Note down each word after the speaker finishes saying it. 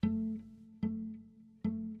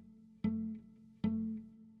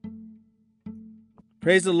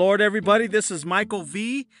Praise the Lord, everybody. This is Michael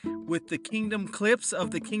V with the Kingdom Clips of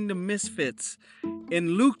the Kingdom Misfits.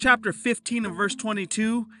 In Luke chapter 15 and verse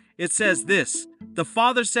 22, it says this: "The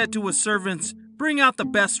father said to his servants, 'Bring out the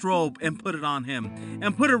best robe and put it on him,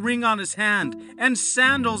 and put a ring on his hand and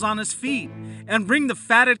sandals on his feet, and bring the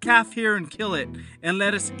fatted calf here and kill it, and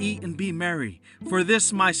let us eat and be merry. For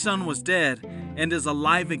this my son was dead and is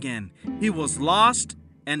alive again. He was lost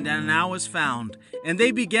and now is found.' And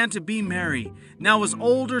they began to be merry. Now his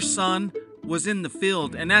older son was in the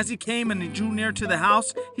field, and as he came and he drew near to the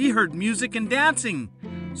house, he heard music and dancing.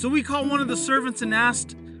 So he called one of the servants and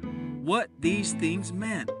asked what these things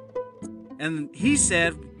meant. And he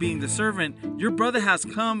said, being the servant, 'Your brother has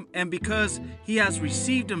come, and because he has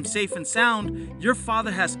received him safe and sound, your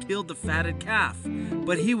father has killed the fatted calf.'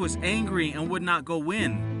 But he was angry and would not go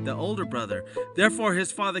in," the older brother. "Therefore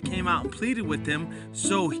his father came out and pleaded with him.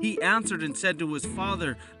 So he answered and said to his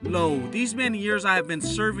father, 'Lo, these many years I have been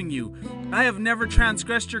serving you. I have never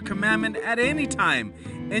transgressed your commandment at any time,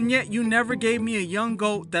 and yet you never gave me a young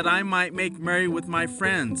goat that I might make merry with my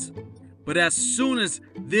friends. But as soon as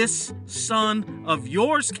this son of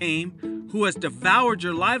yours came, who has devoured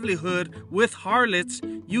your livelihood with harlots,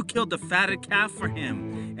 you killed the fatted calf for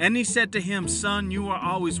him.' And he said to him, 'Son, you are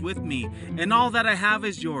always with me, and all that I have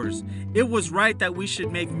is yours. It was right that we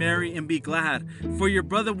should make merry and be glad, for your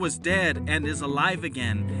brother was dead and is alive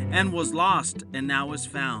again, and was lost and now is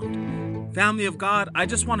found.'" Family of God, I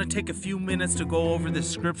just want to take a few minutes to go over this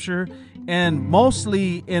scripture, and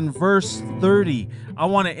mostly in verse 30, I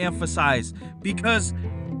want to emphasize, because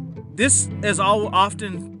this is all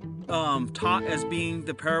often taught as being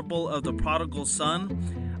the parable of the prodigal son.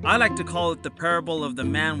 I like to call it the parable of the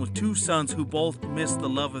man with two sons who both missed the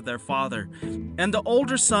love of their father. And the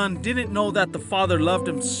older son didn't know that the father loved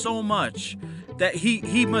him so much that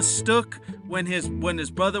he mistook when his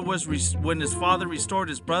father restored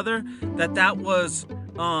his brother, that was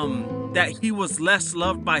that he was less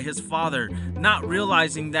loved by his father, not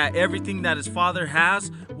realizing that everything that his father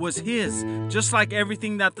has was his, just like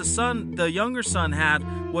everything that the younger son had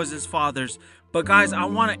was his father's. But guys, I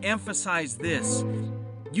want to emphasize this.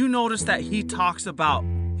 You notice that he talks about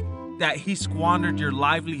that he squandered your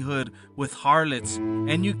livelihood with harlots,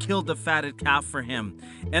 and you killed the fatted calf for him.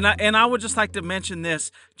 And I would just like to mention this.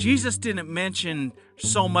 Jesus didn't mention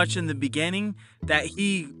so much in the beginning that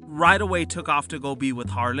he right away took off to go be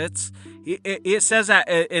with harlots. It says that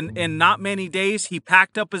in not many days he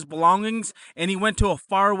packed up his belongings and he went to a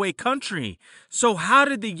faraway country. So how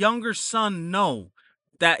did the younger son know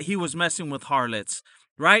that he was messing with harlots,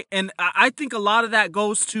 right? And I think a lot of that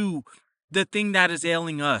goes to the thing that is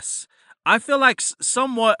ailing us. I feel like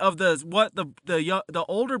somewhat of the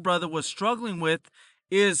older brother was struggling with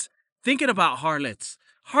is thinking about harlots.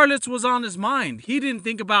 Harlots was on his mind. He didn't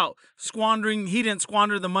think about squandering. He didn't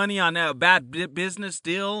squander the money on a bad business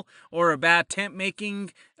deal or a bad tent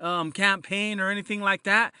making campaign or anything like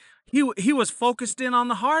that. He was focused in on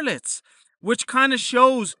the harlots, which kind of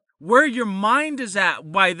shows where your mind is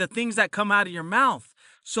at by the things that come out of your mouth.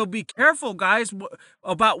 So be careful, guys,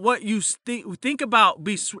 about what you think about.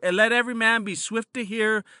 Let every man be swift to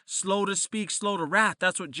hear, slow to speak, slow to wrath.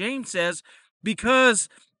 That's what James says, because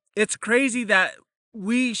it's crazy that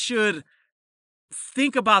we should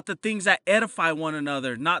think about the things that edify one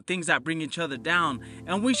another, not things that bring each other down.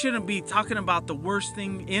 And we shouldn't be talking about the worst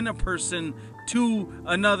thing in a person to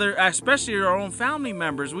another, especially our own family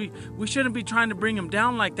members. We shouldn't be trying to bring them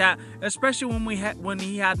down like that, especially when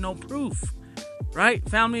he had no proof. Right,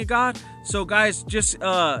 family of God? So guys, just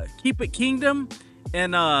keep it kingdom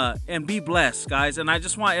and be blessed, guys. And I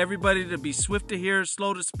just want everybody to be swift to hear,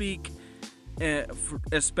 slow to speak,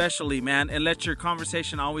 especially, man. And let your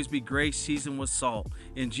conversation always be grace seasoned with salt.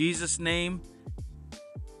 In Jesus' name,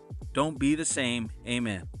 don't be the same.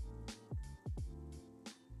 Amen.